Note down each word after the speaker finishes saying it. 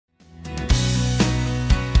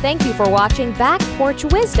Thank you for watching Back Porch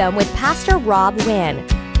Wisdom with Pastor Rob Wynne.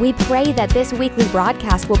 We pray that this weekly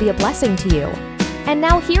broadcast will be a blessing to you. And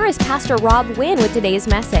now here is Pastor Rob Wynne with today's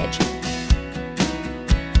message.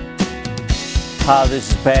 Hi, this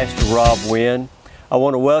is Pastor Rob Wynne. I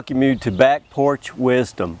want to welcome you to Back Porch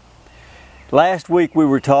Wisdom. Last week we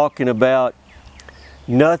were talking about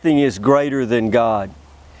nothing is greater than God.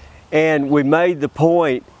 And we made the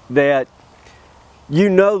point that you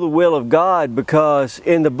know the will of God because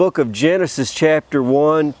in the book of Genesis chapter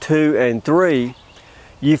 1, 2, and 3,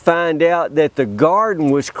 you find out that the garden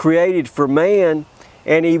was created for man,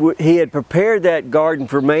 and he had prepared that garden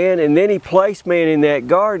for man, and then he placed man in that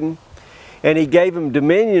garden, and he gave him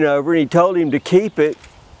dominion over it, and he told him to keep it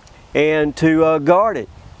and to guard it.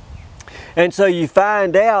 And so you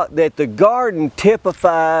find out that the garden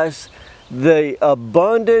typifies the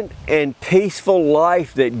abundant and peaceful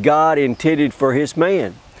life that God intended for His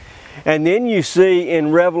man. And then you see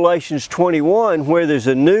in Revelations 21 where there's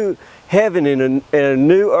a new heaven and a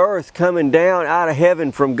new earth coming down out of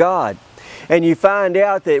heaven from God. And you find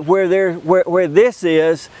out that where this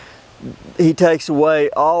is, He takes away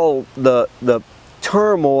all the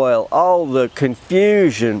turmoil, all the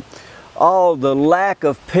confusion, all the lack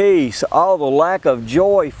of peace, all the lack of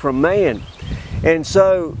joy from man. And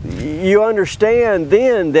so you understand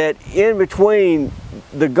then that in between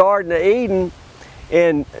the Garden of Eden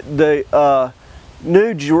and the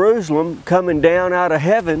New Jerusalem coming down out of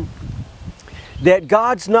heaven, that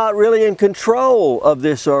God's not really in control of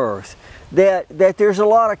this earth. That there's a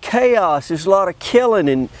lot of chaos, there's a lot of killing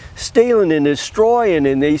and stealing and destroying.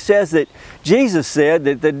 And He says that Jesus said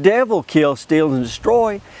that the devil kills, steals, and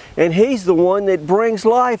destroys, and He's the one that brings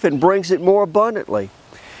life and brings it more abundantly.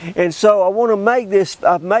 And so I want to make this,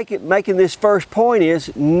 making this first point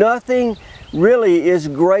is nothing really is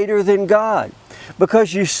greater than God.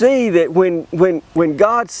 Because you see that when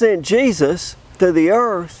God sent Jesus to the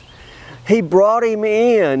earth, He brought Him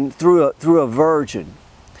in through a virgin.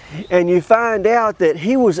 And you find out that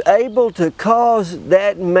He was able to cause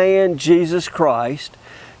that man, Jesus Christ,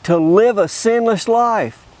 to live a sinless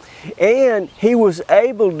life. And He was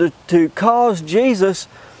able to cause Jesus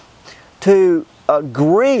to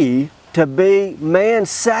agree to be man's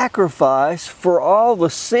sacrifice for all the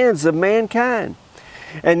sins of mankind.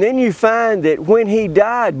 And then you find that when He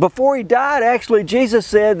died, before He died, actually Jesus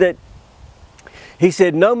said that, He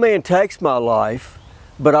said, "No man takes my life,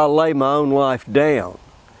 but I lay my own life down."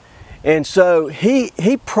 And so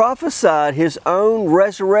he prophesied His own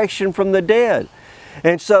resurrection from the dead.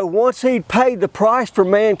 And so once He'd paid the price for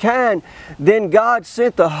mankind, then God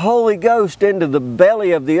sent the Holy Ghost into the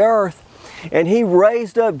belly of the earth, and He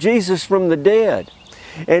raised up Jesus from the dead.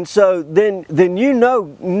 And so then you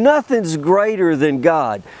know nothing's greater than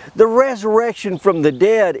God. The resurrection from the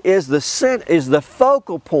dead is the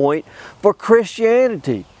focal point for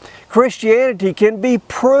Christianity. Christianity can be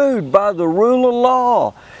proved by the rule of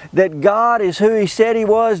law that God is who He said He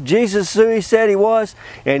was, Jesus is who He said He was,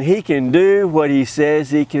 and He can do what He says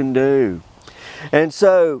He can do. And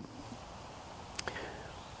so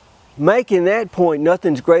making that point,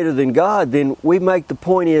 nothing's greater than God, then we make the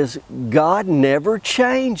point is God never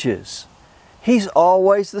changes. He's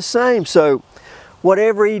always the same. So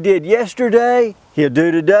whatever He did yesterday, He'll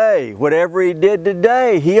do today. Whatever He did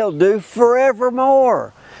today, He'll do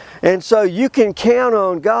forevermore. And so you can count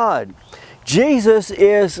on God. Jesus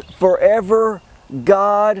is forever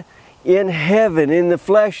God in heaven, in the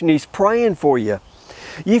flesh, and He's praying for you.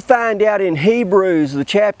 You find out in Hebrews, the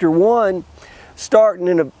chapter 1, starting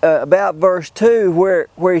in about verse 2,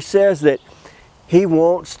 where He says that He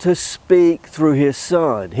wants to speak through His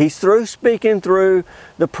Son. He's speaking through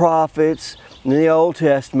the prophets in the Old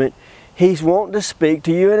Testament. He's wanting to speak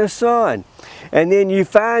to you in a Son. And then you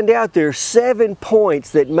find out there's 7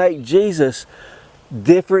 points that make Jesus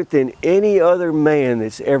different than any other man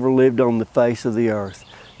that's ever lived on the face of the earth.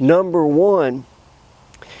 Number 1,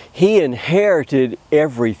 He inherited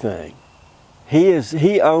everything.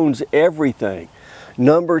 He owns everything.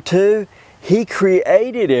 Number 2, He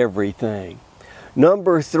created everything.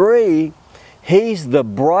 Number 3, He's the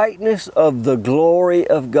brightness of the glory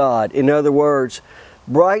of God. In other words,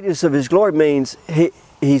 brightness of His glory means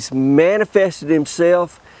He's manifested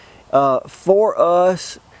Himself for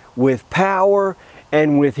us with power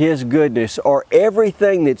and with His goodness, or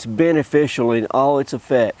everything that's beneficial in all its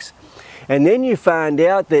effects. And then you find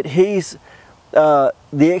out that He's the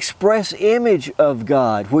express image of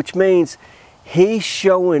God, which means He's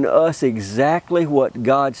showing us exactly what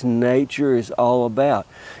God's nature is all about.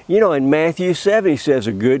 You know, in Matthew 7, He says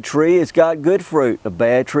a good tree has got good fruit, a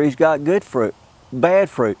bad tree's got good fruit. bad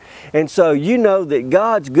fruit. And so you know that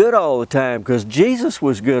God's good all the time because Jesus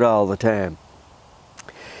was good all the time.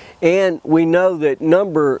 And we know that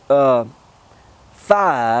number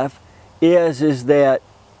 5 is that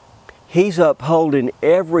He's upholding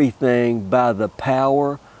everything by the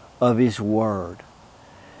power of His Word.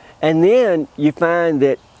 And then you find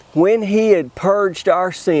that when He had purged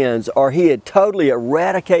our sins, or He had totally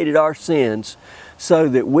eradicated our sins so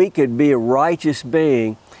that we could be a righteous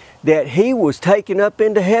being, that He was taken up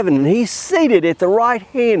into heaven and He's seated at the right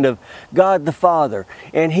hand of God the Father.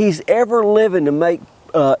 And He's ever living to make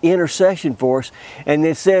intercession for us. And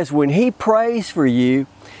it says when He prays for you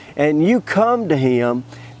and you come to Him,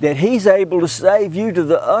 that He's able to save you to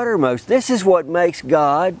the uttermost. This is what makes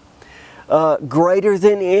God greater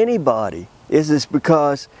than anybody, is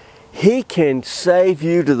because He can save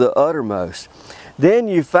you to the uttermost. Then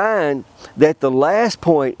you find that the last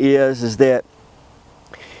point is that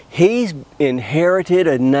He's inherited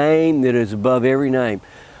a name that is above every name.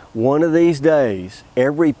 One of these days,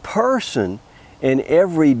 every person and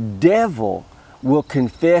every devil will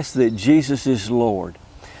confess that Jesus is Lord.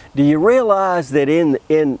 Do you realize that in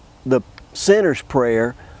the sinner's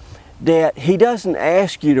prayer that He doesn't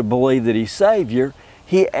ask you to believe that He's Savior,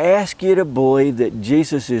 He asks you to believe that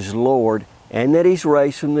Jesus is Lord and that He's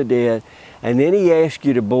raised from the dead, and then He asks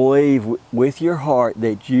you to believe with your heart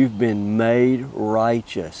that you've been made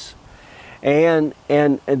righteous. And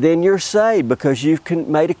then you're saved because you've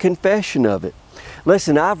made a confession of it.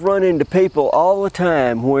 Listen, I've run into people all the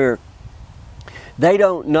time where they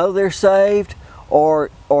don't know they're saved, or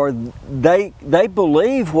they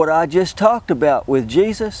believe what I just talked about with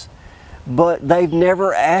Jesus, but they've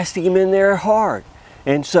never asked Him in their heart.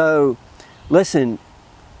 And so, listen,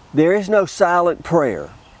 there is no silent prayer.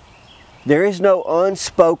 There is no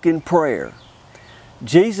unspoken prayer.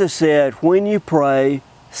 Jesus said, when you pray,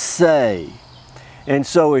 say. And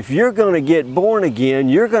so if you're going to get born again,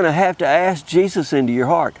 you're going to have to ask Jesus into your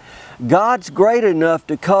heart. God's great enough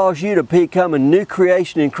to cause you to become a new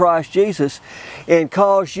creation in Christ Jesus and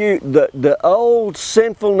cause you, the old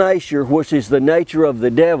sinful nature, which is the nature of the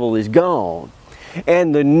devil, is gone.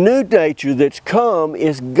 And the new nature that's come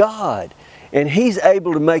is God. And He's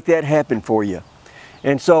able to make that happen for you.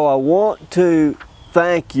 And so I want to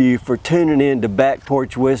thank you for tuning in to Back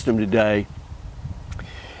Porch Wisdom today.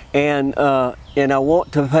 And I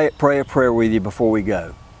want to pray a prayer with you before we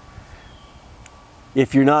go.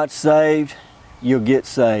 If you're not saved, you'll get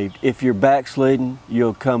saved. If you're backslidden,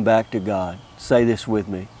 you'll come back to God. Say this with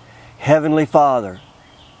me. Heavenly Father,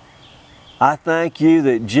 I thank You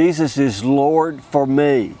that Jesus is Lord for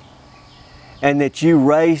me and that You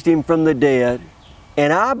raised Him from the dead.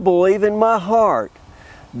 And I believe in my heart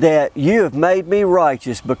that You have made me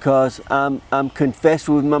righteous because I'm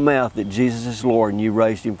confessing with my mouth that Jesus is Lord and You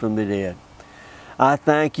raised Him from the dead. I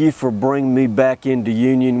thank You for bringing me back into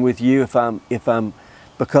union with You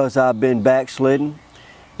because I've been backslidden,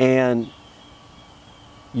 and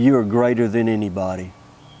You are greater than anybody.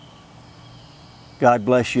 God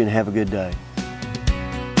bless you and have a good day.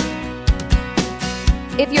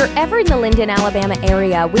 If you're ever in the Linden, Alabama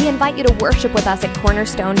area, we invite you to worship with us at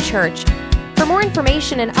Cornerstone Church. For more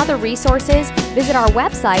information and other resources, visit our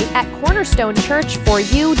website at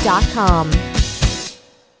cornerstonechurchforyou.com.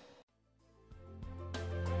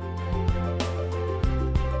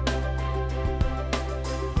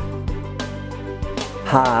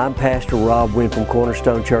 Hi, I'm Pastor Rob Wynne from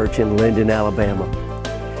Cornerstone Church in Linden, Alabama.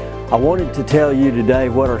 I wanted to tell you today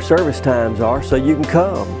what our service times are so you can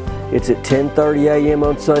come. It's at 10:30 a.m.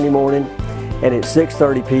 on Sunday morning and at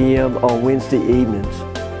 6:30 p.m. on Wednesday evenings.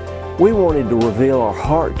 We wanted to reveal our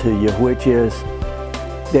heart to you, which is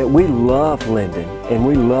that we love Linden and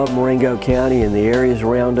we love Marengo County and the areas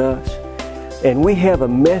around us. And we have a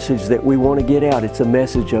message that we want to get out. It's a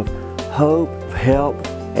message of hope, help,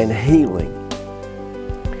 and healing.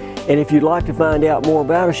 And if you'd like to find out more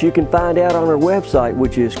about us, you can find out on our website,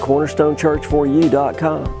 which is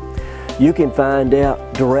cornerstonechurchforyou.com. You can find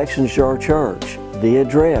out directions to our church, the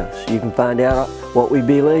address. You can find out what we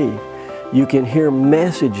believe. You can hear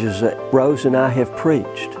messages that Rose and I have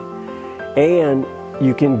preached. And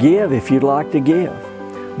you can give if you'd like to give.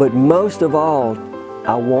 But most of all,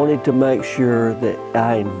 I wanted to make sure that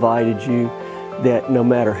I invited you, that no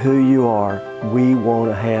matter who you are, we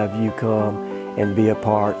want to have you come and be a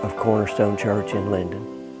part of Cornerstone Church in Linden.